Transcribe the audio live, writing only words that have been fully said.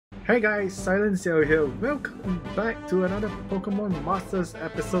Hey guys, SilentCiel here. Welcome back to another Pokemon Masters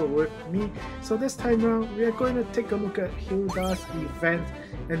episode with me. So this time around, we are going to take a look at Hilda's event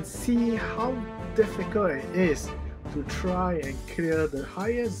and see how difficult it is to try and clear the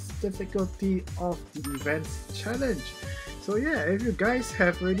highest difficulty of the event's challenge. So yeah, if you guys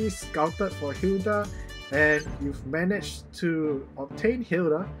have already scouted for Hilda and you've managed to obtain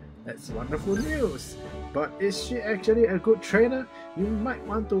Hilda, that's wonderful news. But is she actually a good trainer? You might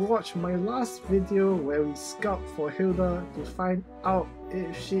want to watch my last video where we scout for Hilda to find out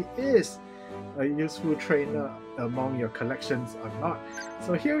if she is a useful trainer among your collections or not.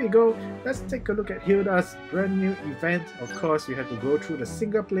 So here we go, let's take a look at Hilda's brand new event. Of course, you have to go through the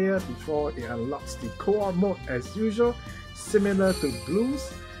single player before it unlocks the co-op mode as usual, similar to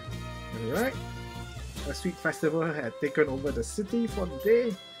Blues. Alright, a sweet festival had taken over the city for the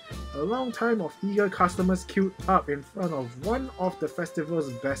day. A long time of eager customers queued up in front of one of the festival's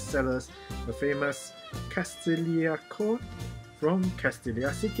best sellers, the famous Castelia Cone from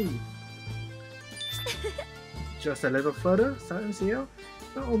Castelia City. Just a little further, SilentCiel,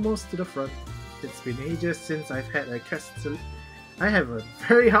 almost to the front. It's been ages since I've had a I have a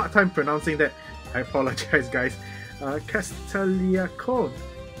very hard time pronouncing that. I apologize guys. Castelia Cone.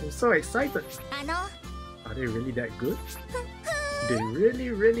 I'm so excited. Are they really that good? They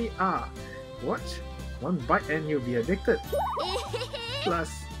really are. Watch, one bite and you'll be addicted.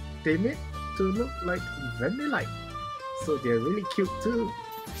 Plus, they made to look like vanilla, so they're really cute too.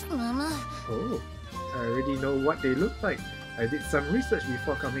 Oh, I already know what they look like. I did some research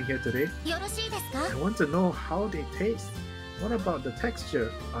before coming here today. I want to know how they taste. What about the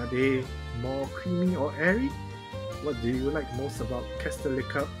texture? Are they more creamy or airy? What do you like most about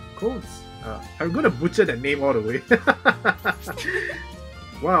Castellica cones? I'm gonna butcher that name all the way.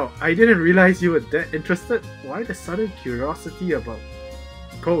 Wow, I didn't realize you were that interested. Why the sudden curiosity about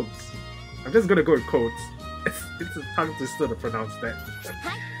codes? I'm just gonna go with codes. It's a tongue twister to pronounce that.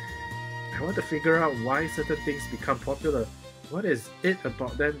 I want to figure out why certain things become popular. What is it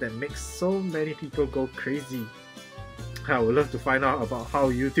about them that makes so many people go crazy? I would love to find out about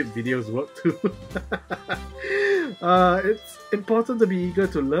how YouTube videos work too. It's important to be eager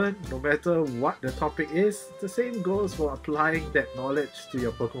to learn, no matter what the topic is. The same goes for applying that knowledge to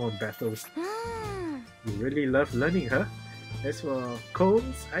your Pokemon battles. You really love learning, huh? As for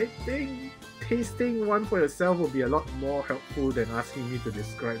cones, I think tasting one for yourself will be a lot more helpful than asking me to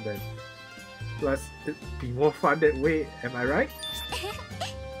describe them. Plus, it'd be more fun that way, am I right?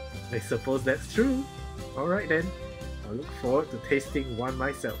 I suppose that's true. Alright then. I look forward to tasting one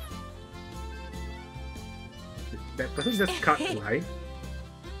myself. Did that person just cut the line?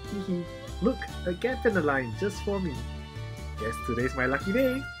 Hehe. Look, a gap in the line just for me. Guess today's my lucky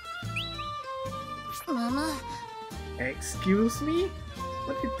day. Excuse me?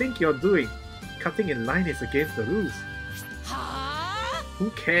 What do you think you're doing? Cutting in line is against the rules. Who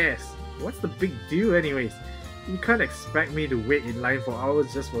cares? What's the big deal anyways? You can't expect me to wait in line for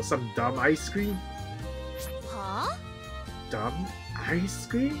hours just for some dumb ice cream. Dumb ice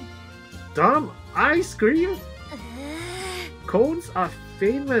cream? Dumb ice cream? Cones are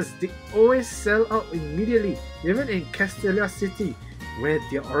famous. They always sell out immediately, even in Castelia City, where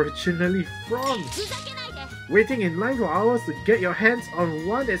they're originally from. Waiting in line for hours to get your hands on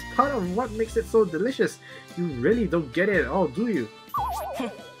one is part of what makes it so delicious. You really don't get it at all, do you?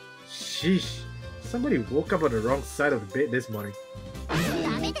 Sheesh. Somebody woke up on the wrong side of the bed this morning.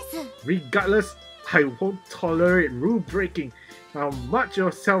 Regardless, I won't tolerate rule breaking. Now march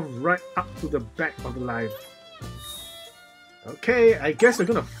yourself right up to the back of the line. Okay, I guess we're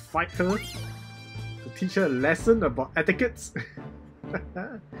gonna fight her to teach her a lesson about etiquettes.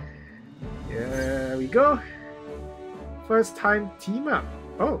 Here we go. First time team up.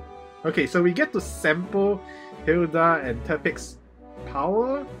 Oh, okay, so we get to sample Hilda and Turpic's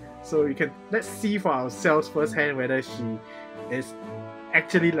power. So we can, let's see for ourselves firsthand whether she is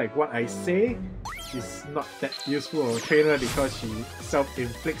actually like what I say. She's not that useful of a trainer because she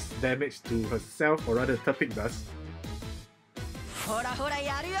self-inflicts damage to herself, or rather Turpic does.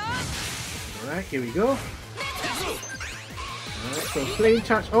 Alright, here we go. Alright, so flame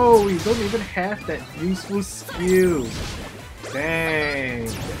charge. Oh, we don't even have that useful skill. Dang,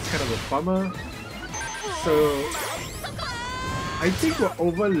 that's kind of a bummer. So I think we're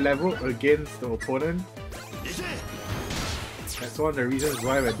over leveled against the opponent. That's one of the reasons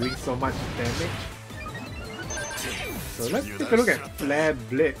why we're doing so much damage. So let's take a look at Flare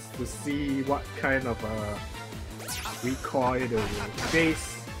Blitz to see what kind of recoil it will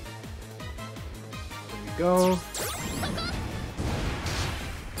face. There we go.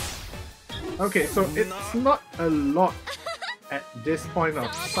 Okay, so it's not a lot at this point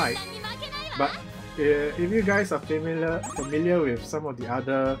of sight. But if you guys are familiar with some of the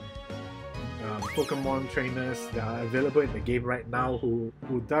other Pokemon trainers that are available in the game right now who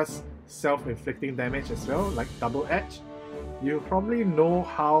does self-inflicting damage as well, like Double Edge, you probably know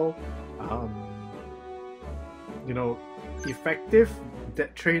how effective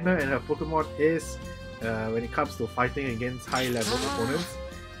that trainer and her Pokemon is when it comes to fighting against high-level opponents.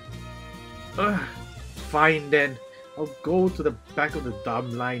 Fine then, I'll go to the back of the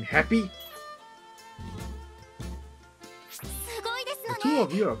dumb line. Happy? The two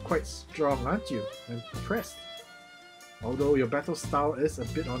of you are quite strong, aren't you? I'm impressed. Although your battle style is a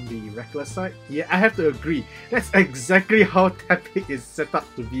bit on the reckless side. Yeah, I have to agree. That's exactly how Tepic is set up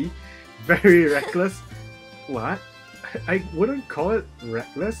to be. Very reckless. What? I wouldn't call it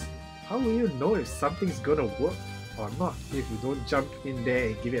reckless. How will you know if something's gonna work or not if you don't jump in there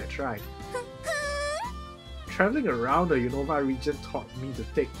and give it a try? Traveling around the Unova region taught me to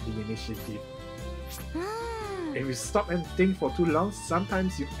take the initiative. If you stop and think for too long,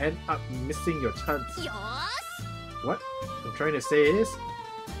 sometimes you end up missing your chance. What I'm trying to say is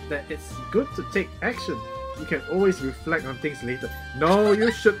that it's good to take action. You can always reflect on things later. No, you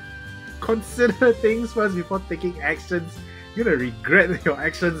should consider things first before taking actions. You're gonna regret your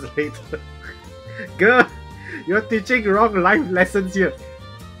actions later. Girl, you're teaching wrong life lessons here.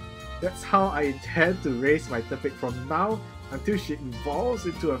 That's how I intend to raise my Tepic from now until she evolves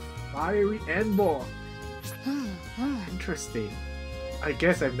into a fiery Endball. Interesting. I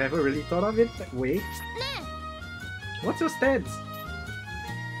guess I've never really thought of it that way. What's your stance?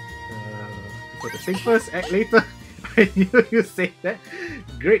 So to think first, act later. I knew you'd say that.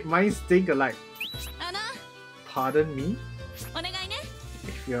 Great minds think alike. Pardon me?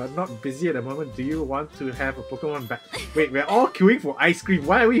 If you're not busy at the moment, do you want to have a Pokemon back? Wait, we're all queuing for ice cream.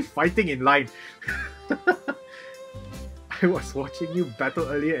 Why are we fighting in line? I was watching you battle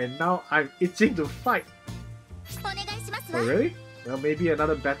earlier and now I'm itching to fight. Oh really? Well, maybe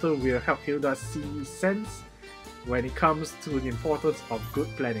another battle will help Hilda see sense when it comes to the importance of good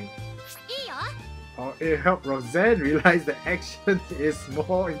planning. Or it'll help Roxanne realize that action is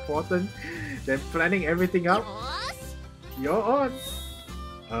more important than planning everything out. You're on!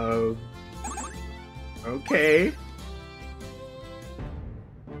 Okay.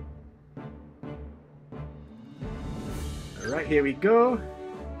 Alright, here we go.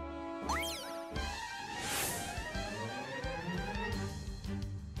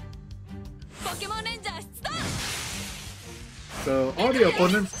 So all the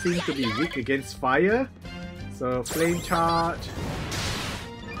opponents seem to be weak against fire. So Flame Charge.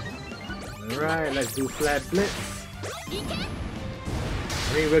 Alright, let's do Flat Blitz.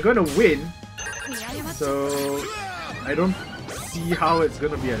 I mean, we're gonna win. So I don't see how it's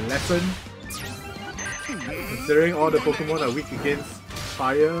gonna be a lesson. Considering all the Pokemon are weak against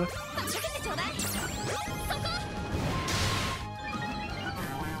fire.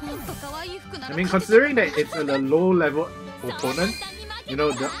 I mean, considering that it's a low level opponent, you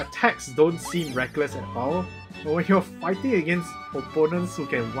know, the attacks don't seem reckless at all. But when you're fighting against opponents who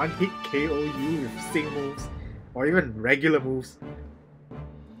can one-hit KO you with sing moves or even regular moves,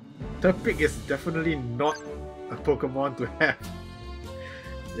 Tepic is definitely not a Pokemon to have,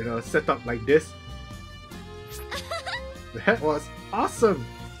 you know, set up like this. That was awesome!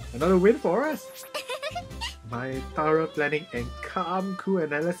 Another win for us! My thorough planning and calm, cool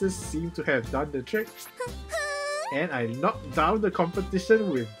analysis seem to have done the trick. And I knocked down the competition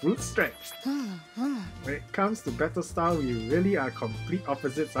with brute strength. When it comes to battle style, we really are complete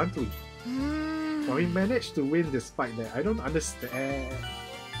opposites, aren't we? But we managed to win despite that. I don't understand.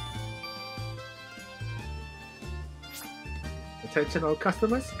 Attention all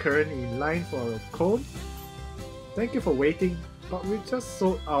customers, currently in line for a cone. Thank you for waiting, but we just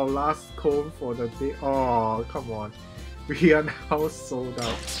sold our last cone for the day. Oh, come on. We are now sold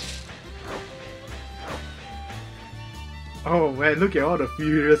out. Oh man, look at all the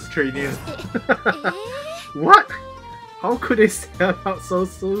furious trainers. What? How could they sell out so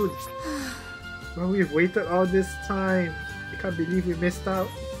soon? Well, we've waited all this time. I can't believe we missed out.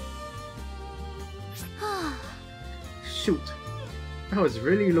 Shoot. I was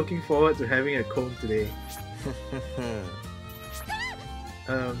really looking forward to having a cone today.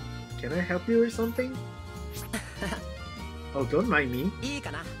 Can I help you with something? Oh, don't mind me.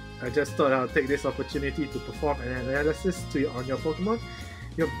 I just thought I'll take this opportunity to perform an analysis on your Pokemon.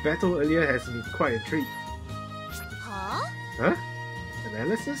 Your battle earlier has me quite intrigued. Huh?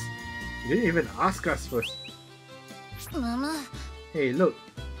 Analysis? You didn't even ask us first. Hey, look.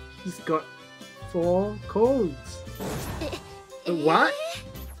 He's got 4 codes. What?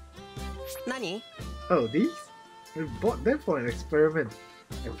 Nani? Oh, these? We bought them for an experiment.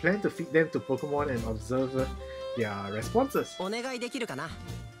 I plan to feed them to Pokemon and observe their responses.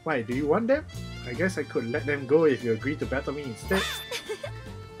 Why, do you want them? I guess I could let them go if you agree to battle me instead.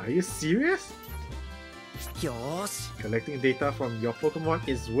 Are you serious? Collecting data from your Pokemon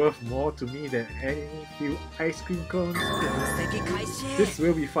is worth more to me than any few ice cream cones. This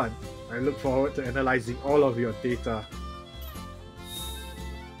will be fun. I look forward to analyzing all of your data.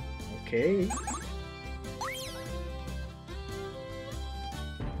 Okay.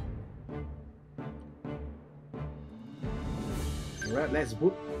 Alright, let's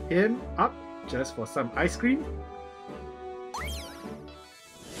boot him up just for some ice cream.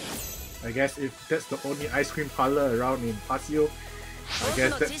 I guess if that's the only ice cream parlor around in Paseo, I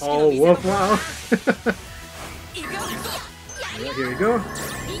guess that's all worthwhile. Alright, here we go.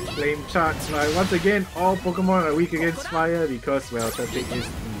 Flame charge. Once again, all Pokemon are weak against fire because, well, Turtwig is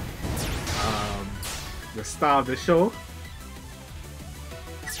the star of the show.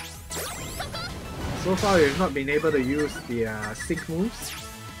 So far, we've not been able to use the sync moves.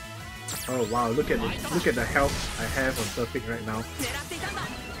 Oh wow! Look at the health I have on Turtwig right now.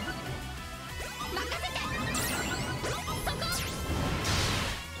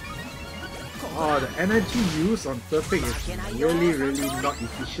 Oh, the energy used on Turtwig is really not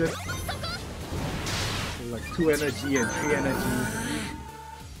efficient. So like 2 energy and 3 energy.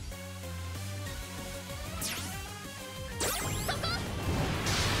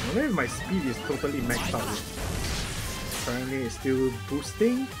 I wonder if my speed is totally maxed out. Apparently it's still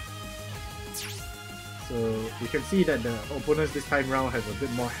boosting. So you can see that the opponents this time round have a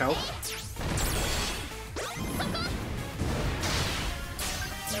bit more health.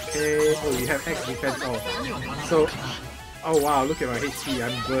 Okay, oh, we have X defense off. So, oh wow, look at my HP,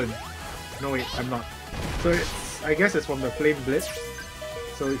 I'm burned. No wait, I'm not. So I guess it's from the Flame Blitz.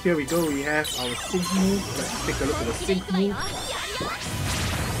 So here we go, we have our sync move. Let's take a look at the sync move.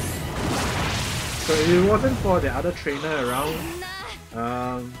 So if it wasn't for the other trainer around,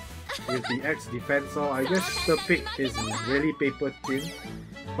 with the X defense off, I guess Turtwig is really paper thin.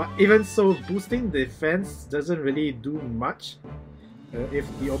 But even so, boosting defense doesn't really do much. If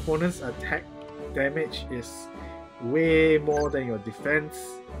the opponent's attack damage is way more than your defense,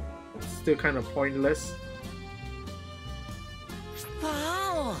 it's still kind of pointless.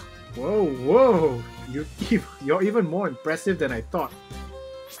 Wow! Whoa! You're even more impressive than I thought.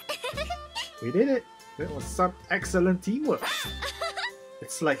 We did it! That was some excellent teamwork.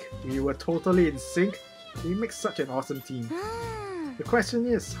 It's like we were totally in sync. We make such an awesome team. The question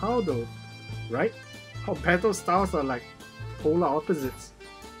is, how though? Right? Our battle styles are like polar opposites.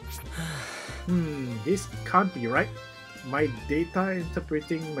 This can't be right. My data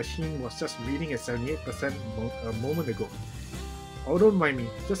interpreting machine was just reading at 78% a moment ago. Oh, don't mind me,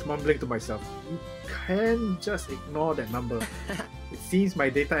 just mumbling to myself. You can't just ignore that number. It seems my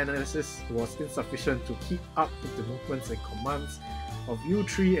data analysis was insufficient to keep up with the movements and commands of you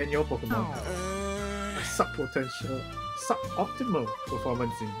 3 and your Pokemon. A suboptimal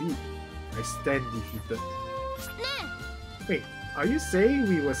performance indeed. I stand defeated. Wait, are you saying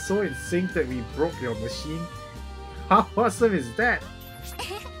we were so in sync that we broke your machine? How awesome is that?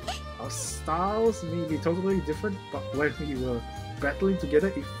 Our styles may be totally different, but when we were battling together,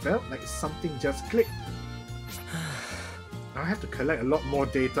 it felt like something just clicked. I have to collect a lot more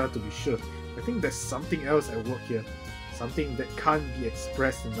data to be sure. I think there's something else at work here. Something that can't be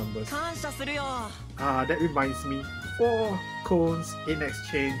expressed in numbers. That reminds me. 4 cones in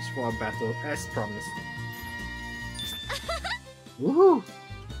exchange for a battle as promised. Woohoo!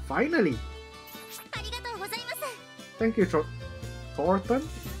 Finally! Thank you, Thornton?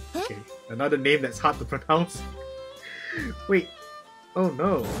 Okay, another name that's hard to pronounce. Wait, oh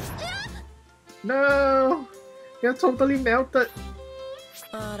no. No! You're totally melted!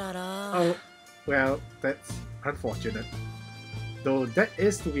 Oh, well, that's unfortunate. Though that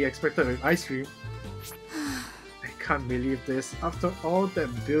is to be expected with ice cream. I can't believe this. After all that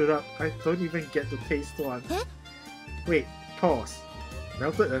build-up, I don't even get to taste one. Wait, pause.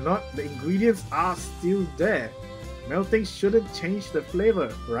 Melted or not, the ingredients are still there. Melting shouldn't change the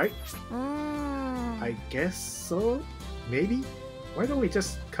flavor, right? I guess so? Maybe? Why don't we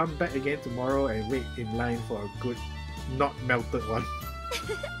just come back again tomorrow and wait in line for a good, not melted one?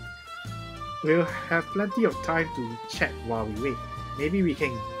 We'll have plenty of time to chat while we wait. Maybe we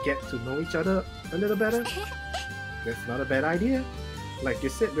can get to know each other a little better? That's not a bad idea. Like you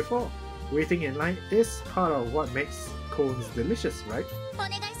said before, waiting in line is part of what makes cones delicious, right?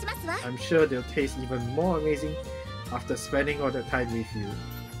 I'm sure they'll taste even more amazing after spending all that time with you.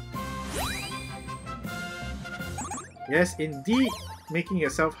 Yes, indeed! Making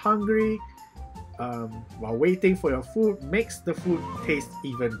yourself hungry. while waiting for your food makes the food taste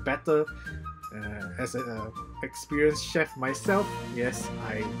even better. As an experienced chef myself, yes,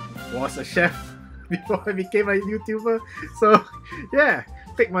 I was a chef before I became a YouTuber, so yeah,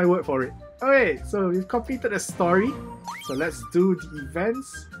 take my word for it. Okay, so we've completed the story, so let's do the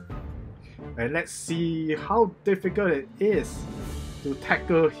events and let's see how difficult it is to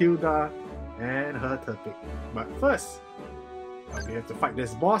tackle Hilda and her Turpic. But first, we have to fight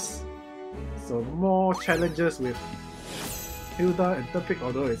this boss, so more challenges with Hilda and Turpic,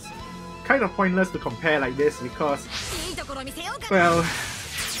 although it's kind of pointless to compare like this because, well,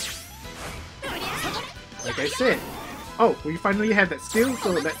 like I said, oh, we finally have that skill,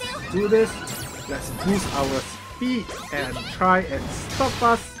 so let's do this. Let's boost our speed and try and stop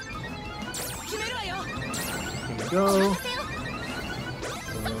us. Here we go.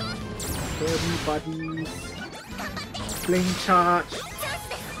 30 buddies. Flame charge.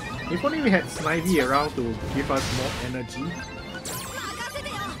 If only we had Snivy around to give us more energy.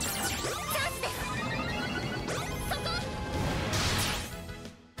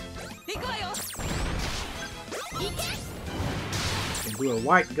 Do a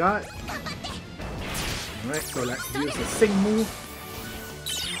white guard. Alright, so let's use a sing move.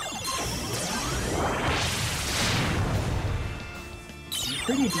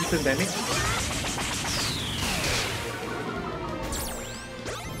 Pretty decent damage.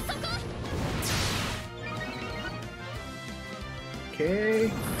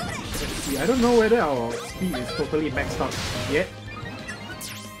 Okay. Let's see. I don't know whether our speed is totally maxed out yet.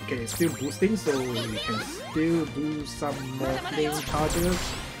 Okay, it's still boosting, so we can still do some more flame charges.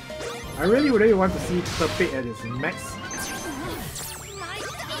 I really want to see Turpic at its max.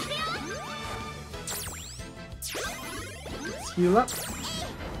 Let's heal up.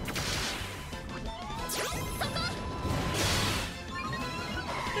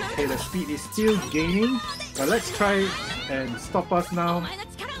 Okay, the speed is still gaining, but let's try and stop us now.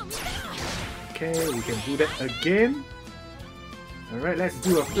 Okay, we can do that again. Alright, let's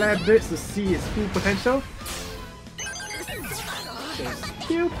do a flare blitz to see its full potential. Okay,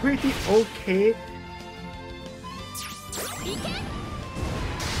 still pretty okay.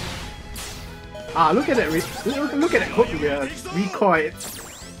 Ah, look at that! Look at that hook recoil.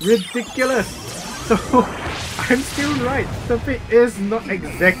 It's ridiculous. So I'm still right. Turpic is not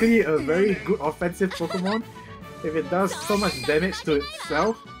exactly a very good offensive Pokemon if it does so much damage to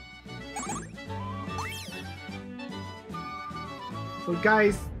itself. So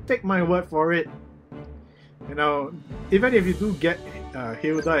guys, take my word for it. You know, even if you do get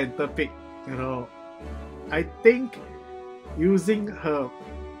Hilda and Turpic, you know, I think using her,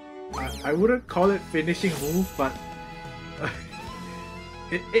 I wouldn't call it finishing move, but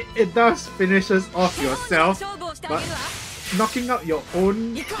it does finishes off yourself, but knocking out your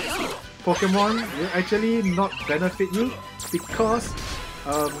own Pokemon will actually not benefit you because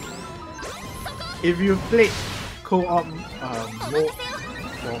if you played co-op mode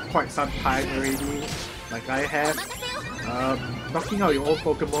for quite some time already, like I have, knocking out your own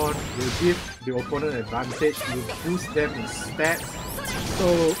Pokemon will give the opponent an advantage, you boost them in stats,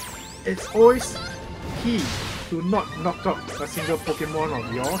 so it's always key to not knock out a single Pokemon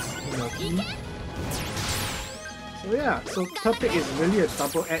of yours in your team. So yeah, so Turpic is really a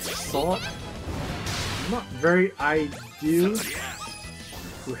double-edged sword. Not very ideal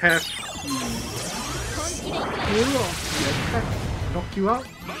to have the skill of the attack knock you out.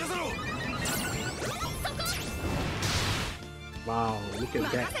 Wow, look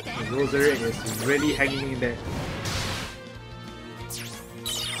at that. The Roserade is really hanging in there.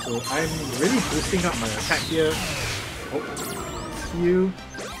 So I'm really boosting up my attack here. Oh, heal.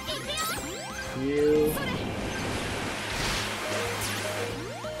 Heal.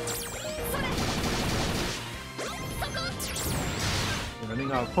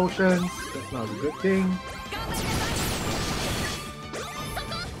 Running out of potions, that's not a good thing.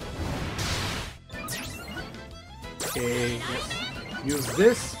 Okay, let's use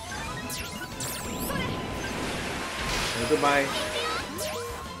this. Okay, goodbye.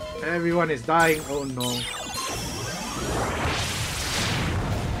 Everyone is dying, oh no.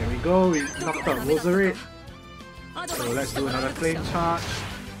 There we go, we knocked out Roserade. So let's do another flame charge.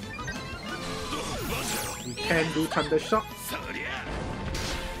 We can do Thunder Shock.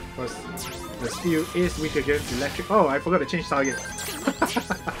 Because the steel is weak against electric. Oh, I forgot to change target.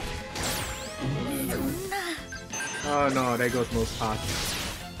 Oh no, there goes most pass.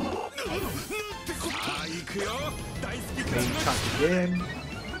 Flame charge again.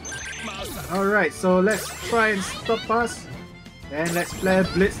 Alright, so let's try and stop us. And let's flare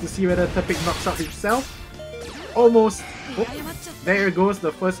Blitz to see whether Turpic knocks out himself. Almost. Oh, there goes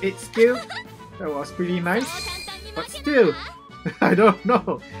the first aid skill. That was pretty nice. But still, I don't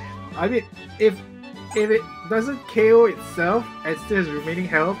know. I mean, if it doesn't KO itself and still has remaining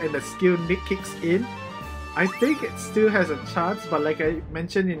health and the skill Nick kicks in, I think it still has a chance. But like I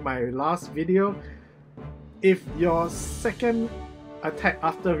mentioned in my last video, if your second attack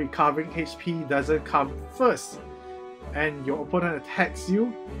after recovering HP doesn't come first and your opponent attacks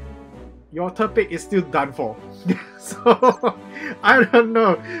you, your Turpic is still done for. So, I don't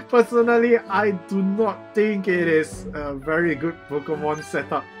know. Personally, I do not think it is a very good Pokemon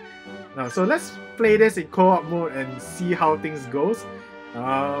setup. Now, so let's play this in co-op mode and see how things goes.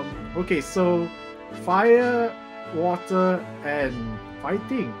 Okay, so fire, water, and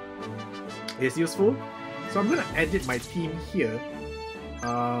fighting is useful. So I'm gonna edit my team here.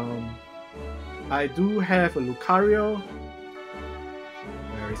 I do have a Lucario.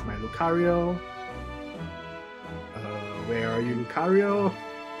 Where is my Lucario? Where are you, Lucario?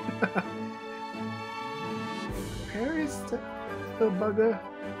 Where is the bugger?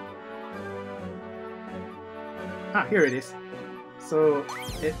 Ah, here it is. So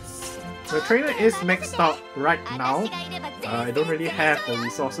the trainer is maxed out right now. I don't really have the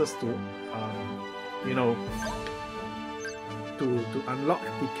resources to you know, to unlock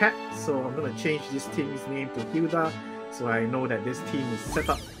the cat, so I'm gonna change this team's name to Hilda, so I know that this team is set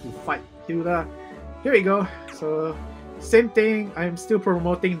up to fight Hilda. Here we go. So same thing, I'm still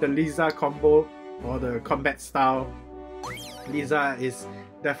promoting the Lisa combo or the combat style. Lisa is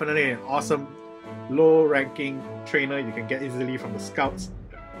definitely an awesome low ranking trainer you can get easily from the scouts.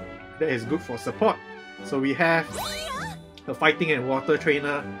 That is good for support. So we have the fighting and water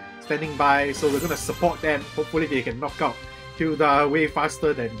trainer standing by, so we're gonna support them. Hopefully they can knock out Hilda way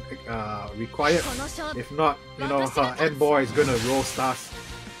faster than required. If not, you know, her Emboar is gonna roast us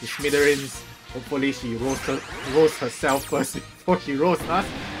to smithereens. Hopefully she roasts herself first before she roasts us.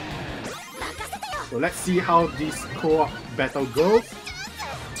 So let's see how this co-op battle goes.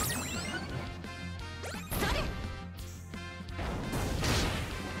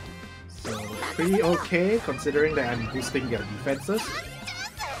 So pretty okay considering that I'm boosting their defenses.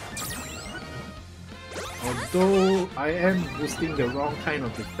 Although I am boosting the wrong kind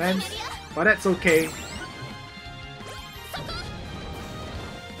of defense, but that's okay.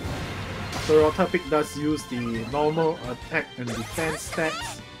 So our Turpic does use the normal attack and defense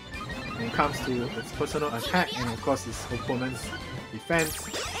stats when it comes to its personal attack and of course its opponent's defense.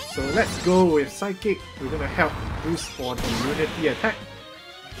 So let's go with Psychic. We're gonna help boost for the Unity attack.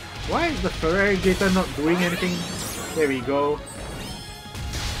 Why is the Feraligatr not doing anything? There we go.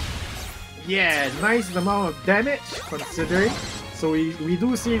 Yeah, nice amount of damage considering. So we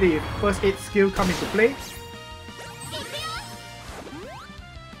do see the first aid skill come into play.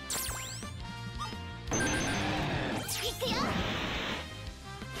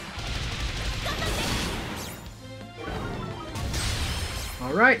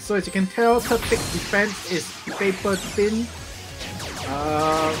 Alright, so as you can tell, Turpic defense is paper thin.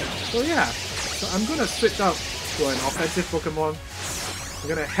 So yeah, so I'm gonna switch out to an offensive Pokemon. I'm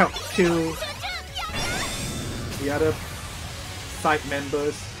gonna help kill the other side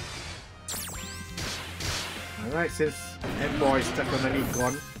members. Alright, since Emboar is definitely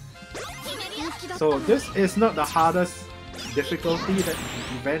gone. So this is not the hardest difficulty that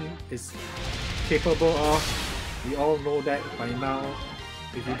the event is capable of. We all know that by now.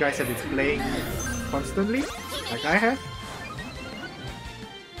 If you guys have been playing constantly, like I have.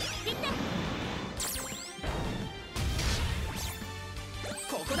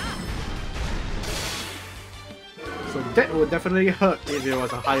 So that would definitely hurt if it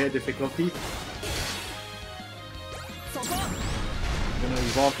was a higher difficulty. I'm gonna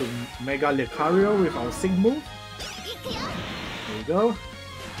evolve to Mega Lucario with our Sync move. There we go.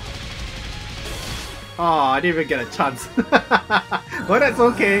 Oh, I didn't even get a chance. But that's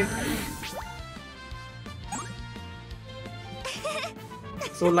okay.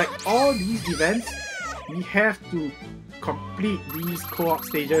 So like all these events, we have to complete these co-op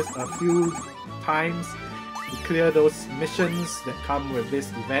stages a few times to clear those missions that come with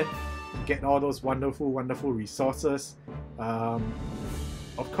this event, get all those wonderful resources. Of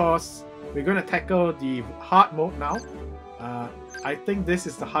course, we're going to tackle the hard mode now. I think this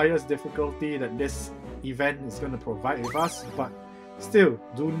is the highest difficulty that this event is going to provide with us, but still,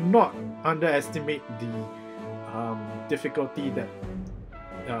 do not underestimate the difficulty that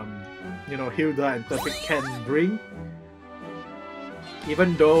you know, Hilda and Turpic can bring.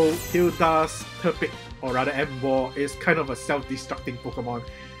 Even though Hilda's Turpic, or rather Emboar, is kind of a self-destructing Pokemon,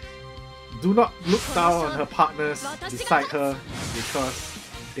 do not look down on her partners beside her because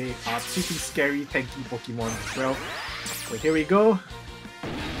they are pretty scary tanky Pokemon as well. So here we go.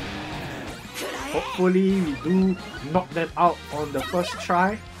 Hopefully we do knock them out on the first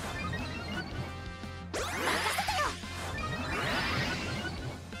try.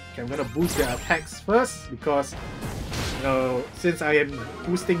 Okay, I'm gonna boost their attacks first because since I am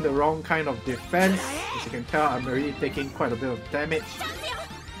boosting the wrong kind of defense, as you can tell, I'm already taking quite a bit of damage.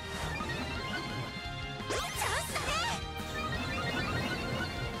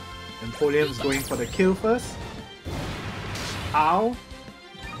 Napoleon's going for the kill first. Ow!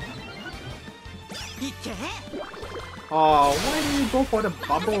 Oh, why do you go for the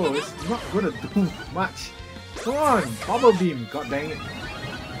bubble? It's not gonna do much. Come on, bubble beam, god dang it.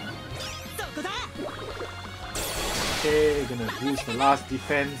 Okay, gonna boost the last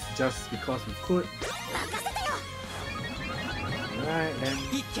defense just because we could. Alright, and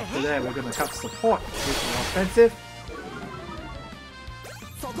after that we're gonna help support with the offensive.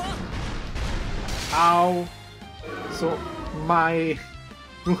 Ow! So my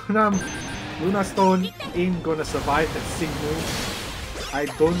Luna Stone ain't gonna survive that sync move. I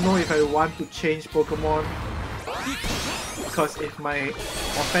don't know if I want to change Pokemon, because if my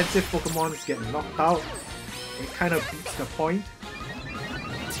offensive Pokemons get knocked out, it kind of beats the point.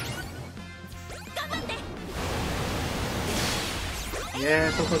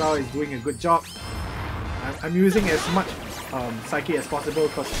 Yeah, Totodile is doing a good job. I'm using as much Psychic as possible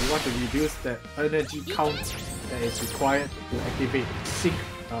because we want to reduce the energy count that is required to activate Sync,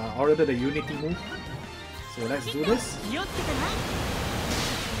 or rather the Unity move. So let's do this.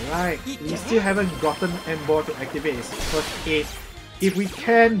 Alright, we still haven't gotten Ember to activate its first aid. If we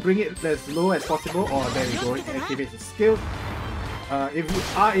can bring it as low as possible, or there we go, it activates its skill. If we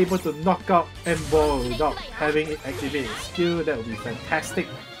are able to knock out Ember without having it activate its skill, that would be fantastic.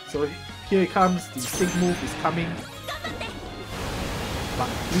 So here it comes, the Sync move is coming. But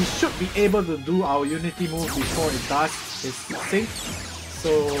we should be able to do our Unity move before it does its Sync. So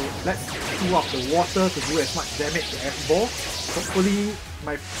let's chew up the water to do as much damage to F-Ball. Hopefully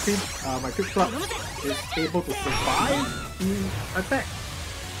my Flip-Flop is able to survive the attack.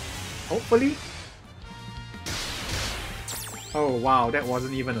 Hopefully. Oh wow, that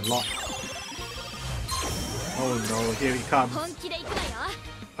wasn't even a lot. Oh no, here it comes.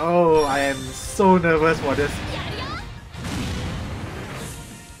 Oh, I am so nervous for this.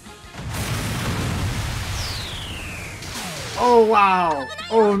 Oh wow!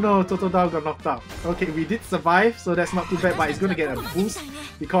 Oh no, Totodile got knocked out. Okay, we did survive, so that's not too bad, but it's gonna get a boost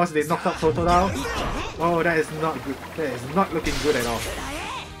because they knocked out Totodile. Oh, that is not good. That is not looking good at all.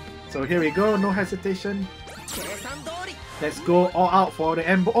 So here we go, no hesitation. Let's go all out for the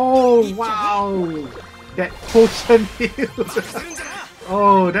Ember. Oh wow! That potion heal!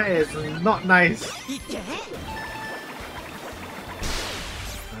 Oh, that is not nice.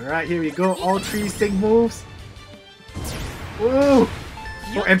 Alright, here we go, all three Sync moves. Oh!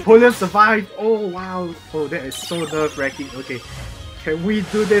 Oh, and Napoleon survived! Oh wow! Oh, that is so nerve-wracking. Okay, can we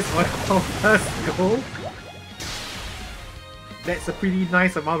do this on our first go? That's a pretty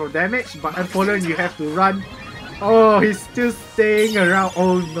nice amount of damage, but Napoleon, you have to run. Oh, he's still staying around.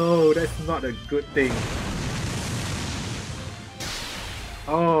 Oh no, that's not a good thing.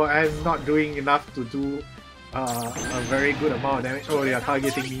 Oh, I'm not doing enough to do a very good amount of damage. Oh, they are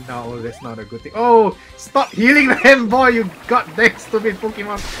targeting me now. Oh, that's not a good thing. Oh, stop healing them, boy! You got that stupid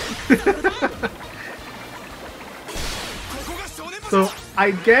Pokemon. So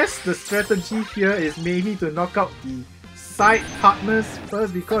I guess the strategy here is maybe to knock out the side partners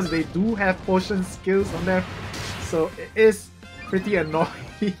first because they do have potion skills on them. So it is pretty annoying.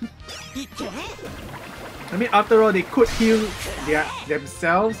 I mean, after all, they could heal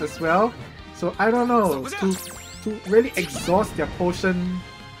themselves as well. So I don't know, to really exhaust their potion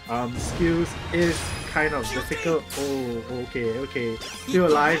skills is kind of difficult. Oh, okay. Still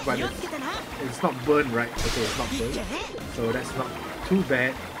alive, but it's not burned, right? Okay, it's not burned. So that's not too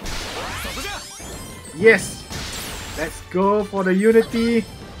bad. Yes! Let's go for the Unity!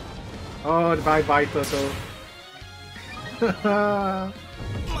 Oh, bye-bye, Turtle.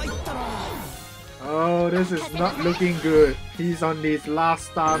 Oh, this is not looking good. He's on his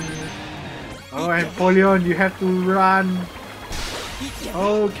last stun. Oh, and Napoleon, you have to run.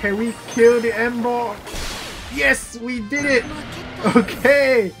 Oh, can we kill the Ember? Yes, we did it!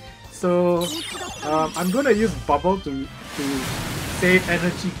 Okay! So, I'm gonna use Bubble to save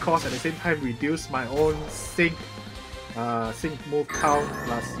energy cost, at the same time reduce my own Sync move count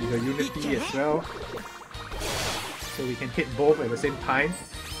plus the Unity as well. So we can hit both at the same time.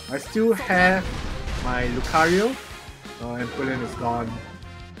 I still have my Lucario. Oh, and Napoleon is gone.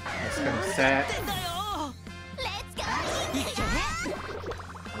 That's kind of sad.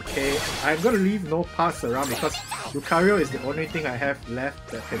 Okay, I'm gonna leave no paths around because Lucario is the only thing I have left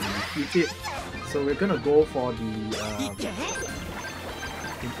that can defeat it. So we're gonna go for the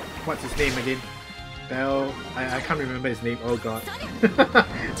what's his name again? Bell. I can't remember his name. Oh god.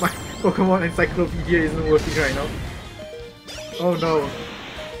 My Pokemon encyclopedia isn't working right now. Oh no.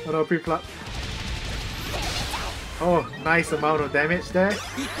 Oh no, pre-plug. Oh, nice amount of damage there.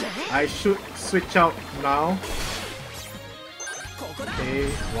 I should switch out now. Okay,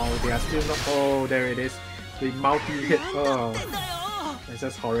 wow, they are still not. Oh, there it is. The multi-hit. Oh, that's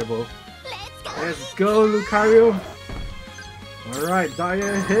just horrible. Let's go, Lucario. Alright,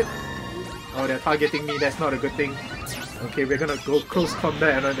 dire hit. Oh, they're targeting me. That's not a good thing. Okay, we're gonna go close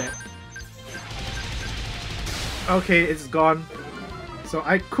combat and that. Okay, it's gone. So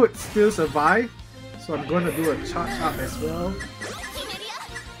I could still survive. So I'm gonna do a charge up as well.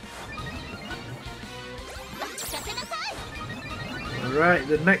 Alright,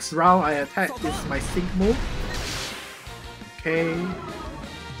 the next round I attack is my sync move. Okay.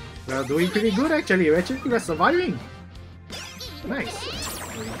 We're doing pretty good actually. We're surviving. Nice.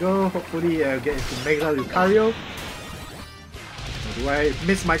 There we go. Hopefully I'll get into Mega Lucario. Do I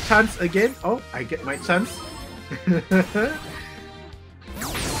miss my chance again? Oh, I get my chance. There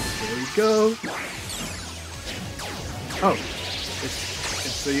we go. Oh,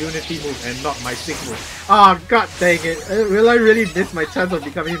 it's the Unity move and not my sync move. Ah, oh, god dang it! Will I really miss my chance of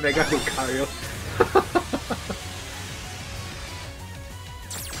becoming Mega Lucario?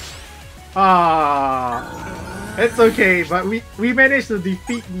 Ah, it's okay. But we managed to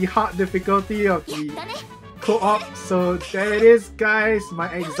defeat the hard difficulty of the co-op. So there it is, guys.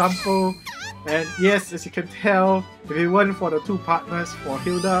 My example. And yes, as you can tell, if it weren't for the two partners, for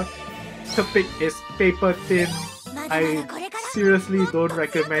Hilda, her pick is paper thin. I seriously don't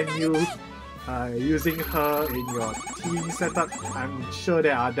recommend you using her in your team setup. I'm sure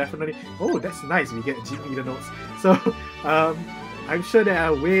there are definitely... Oh, that's nice, we get gym leader notes. So, I'm sure there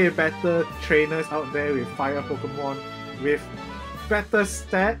are way better trainers out there with fire Pokemon with better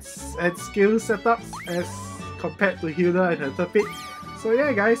stats and skill setups as compared to Hilda and her pick. So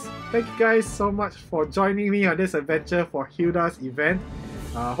yeah guys, thank you guys so much for joining me on this adventure for Hilda's event.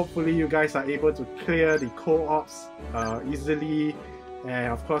 Hopefully you guys are able to clear the co-ops easily,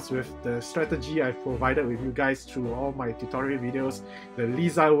 and of course with the strategy I've provided with you guys through all my tutorial videos, the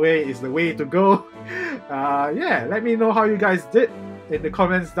Lisa way is the way to go. Yeah, let me know how you guys did in the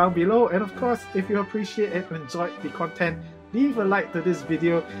comments down below, and of course if you appreciate and enjoyed the content, leave a like to this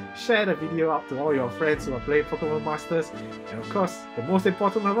video, share the video out to all your friends who are playing Pokemon Masters, and of course, the most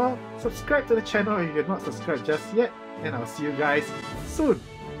important of all, subscribe to the channel if you're not subscribed just yet, and I'll see you guys soon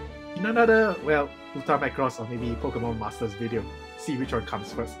in another, well, Ultra Macross or maybe Pokemon Masters video. See which one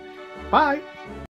comes first. Bye!